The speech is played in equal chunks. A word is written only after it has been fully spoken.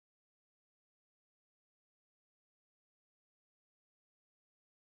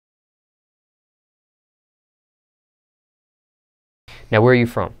Now, where are you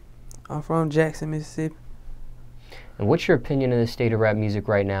from? I'm from Jackson, Mississippi. And what's your opinion of the state of rap music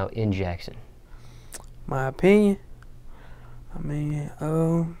right now in Jackson? My opinion? I mean, it's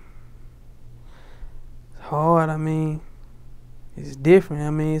hard. I mean, it's different. I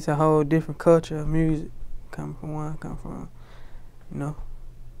mean, it's a whole different culture of music. Coming from one, come from, you know,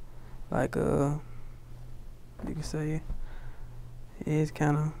 like, you could say it's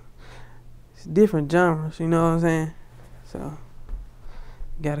kind of, it's different genres, you know what I'm saying? So,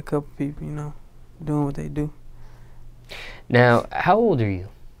 got a couple people, you know, doing what they do. Now, how old are you?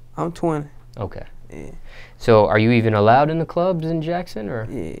 I'm 20. Okay. Yeah. So, are you even allowed in the clubs in Jackson, or?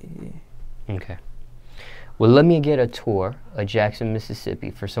 Yeah. Okay. Well, let me get a tour of Jackson, Mississippi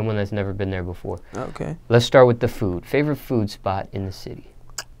for someone that's never been there before. Okay. Let's start with the food. Favorite food spot in the city?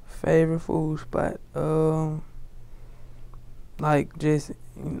 Favorite food spot? Like just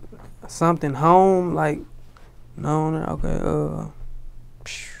something home, like, no, okay,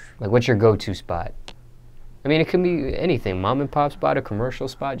 Like, what's your go-to spot? I mean, it can be anything. Mom and pop spot, a commercial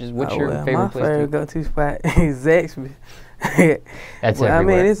spot. Just what's your favorite place? My favorite go-to spot is Zaxby's. That's well,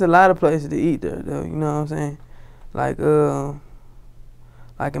 everywhere. I mean, it's a lot of places to eat there, though. You know what I'm saying? Like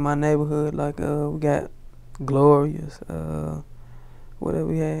in my neighborhood, like we got Glorious. What have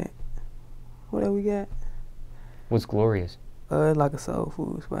we had? What have we got? What's Glorious? It's like a soul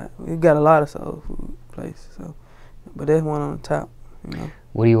food spot. We got a lot of soul food places, so, but there's one on the top. You know.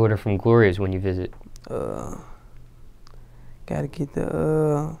 What do you order from Glorious when you visit? Gotta get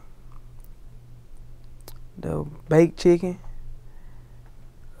the baked chicken,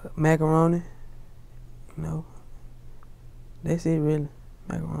 macaroni, you know. That's it really,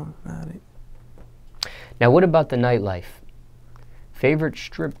 macaroni, not it. Now, what about the nightlife? Favorite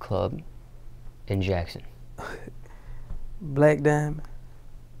strip club in Jackson? Black Diamond.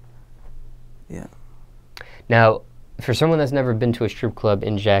 Yeah. Now, for someone that's never been to a strip club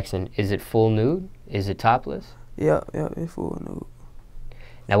in Jackson, is it full nude? Is it topless? Yeah, it's full nude.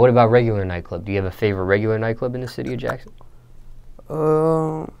 Now, what about regular nightclub? Do you have a favorite regular nightclub in the city of Jackson?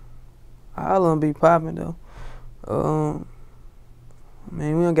 All of them be popping though. I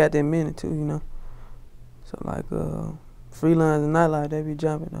mean, we don't got that many too, you know. So like, Freelance and Nightlife, they be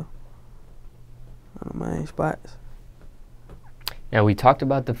jumping though. On the main spots. Now, we talked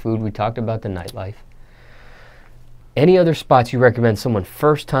about the food, we talked about the nightlife. Any other spots you recommend someone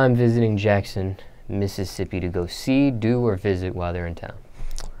first time visiting Jackson, Mississippi to go see, do, or visit while they're in town?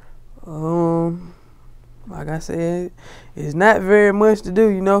 Like I said, it's not very much to do,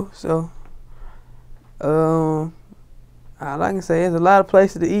 you know, so all I can say is a lot of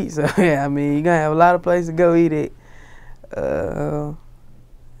places to eat, so yeah, I mean, you're gonna have a lot of places to go eat at.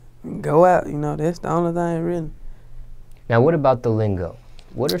 Go out, you know, that's the only thing really. Now, what about the lingo?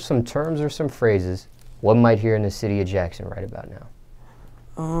 What are some terms or some phrases one might hear in the city of Jackson right about now?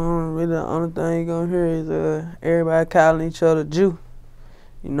 Really the only thing you're gonna hear is everybody calling each other Jew.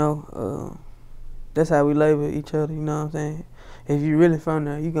 You know, that's how we label each other, you know what I'm saying? If you really from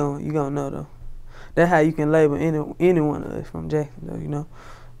there, you gonna know though. That's how you can label any one of us from Jackson though, you know.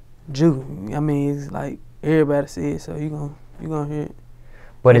 Jew. I mean, it's like everybody see it, so you gonna hear it.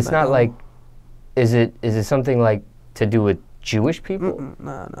 But it's not like, is it something like to do with Jewish people?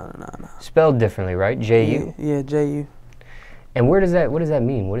 No. Spelled differently, right? J-U? Yeah, J-U. And what does that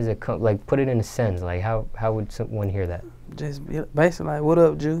mean? What does it come, like, put it in a sense, like how would someone hear that? Just basically like, what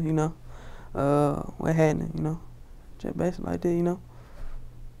up, Jew, you know? What happening, you know? Just basically like that, you know?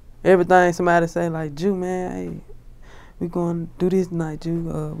 Everything somebody say like, Jew, man, hey, we going to do this tonight,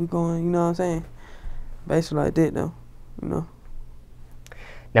 Jew. We going, you know what I'm saying? Basically like that, though, you know?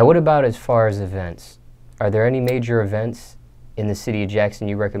 Now, what about as far as events? Are there any major events in the city of Jackson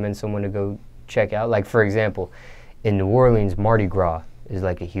you recommend someone to go check out? Like, for example, in New Orleans, Mardi Gras is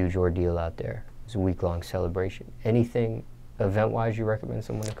like a huge ordeal out there. It's a week-long celebration. Anything event-wise you recommend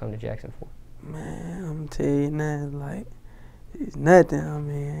someone to come to Jackson for? Man, I'm gonna tell you now, like, it's nothing. I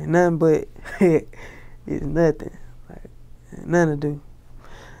mean, nothing but it's nothing. Like, nothing to do.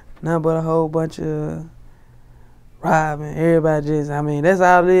 Nothing but a whole bunch of robbing. Everybody just, I mean, that's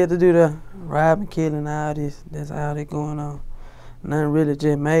all it is to do there. Robbing, killing, all this. That's all that going on. Nothing really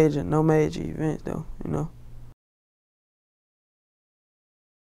just major, no major events though, you know.